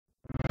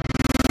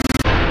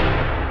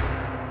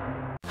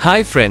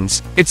Hi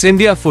friends, it's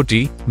India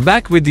Footy,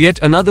 back with yet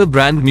another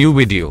brand new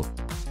video.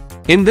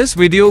 In this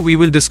video we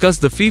will discuss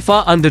the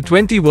FIFA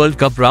U20 World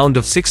Cup round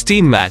of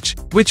 16 match,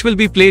 which will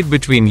be played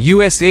between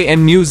USA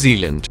and New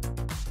Zealand.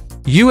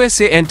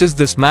 USA enters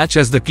this match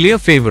as the clear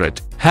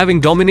favourite, having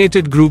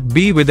dominated Group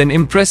B with an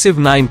impressive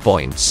 9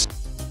 points.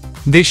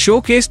 They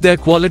showcased their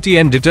quality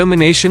and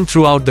determination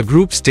throughout the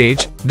group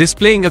stage,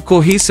 displaying a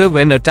cohesive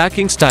and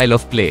attacking style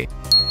of play.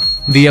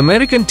 The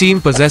American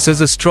team possesses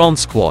a strong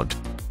squad.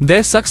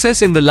 Their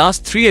success in the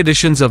last 3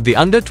 editions of the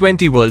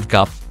Under-20 World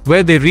Cup,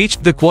 where they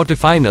reached the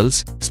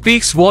quarterfinals,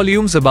 speaks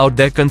volumes about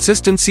their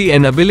consistency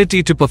and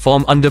ability to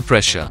perform under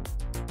pressure.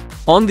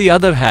 On the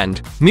other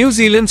hand, New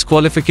Zealand's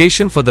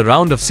qualification for the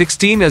round of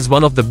 16 as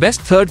one of the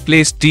best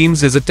third-placed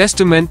teams is a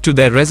testament to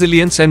their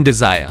resilience and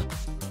desire.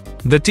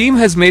 The team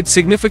has made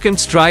significant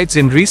strides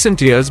in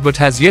recent years but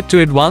has yet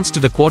to advance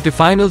to the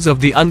quarterfinals of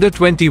the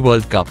Under-20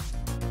 World Cup.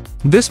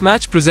 This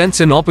match presents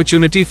an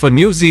opportunity for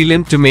New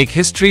Zealand to make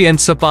history and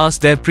surpass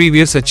their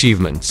previous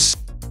achievements.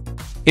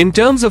 In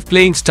terms of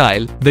playing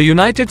style, the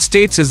United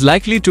States is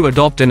likely to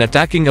adopt an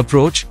attacking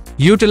approach,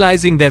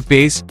 utilizing their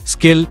pace,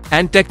 skill,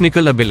 and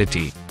technical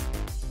ability.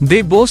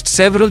 They boast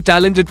several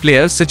talented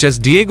players such as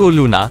Diego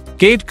Luna,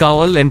 Cade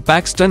Cowell and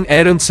Paxton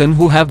Aronson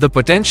who have the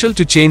potential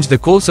to change the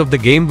course of the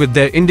game with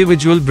their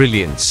individual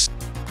brilliance.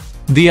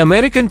 The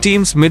American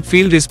team's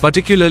midfield is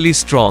particularly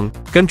strong,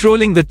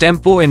 controlling the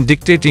tempo and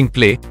dictating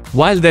play,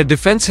 while their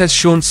defense has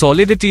shown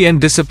solidity and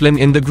discipline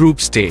in the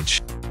group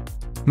stage.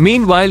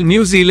 Meanwhile,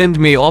 New Zealand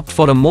may opt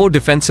for a more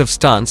defensive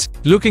stance,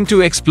 looking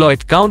to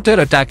exploit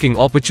counter-attacking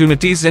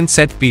opportunities and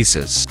set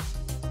pieces.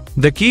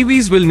 The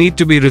Kiwis will need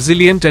to be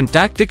resilient and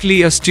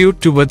tactically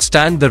astute to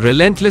withstand the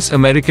relentless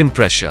American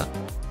pressure.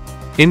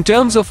 In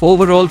terms of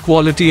overall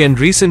quality and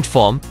recent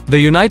form, the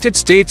United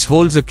States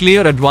holds a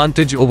clear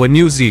advantage over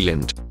New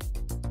Zealand.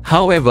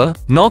 However,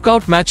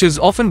 knockout matches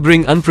often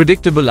bring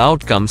unpredictable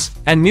outcomes,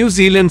 and New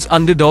Zealand's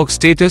underdog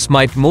status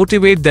might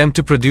motivate them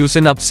to produce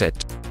an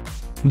upset.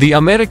 The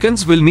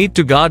Americans will need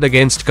to guard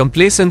against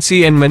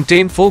complacency and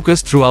maintain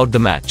focus throughout the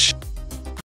match.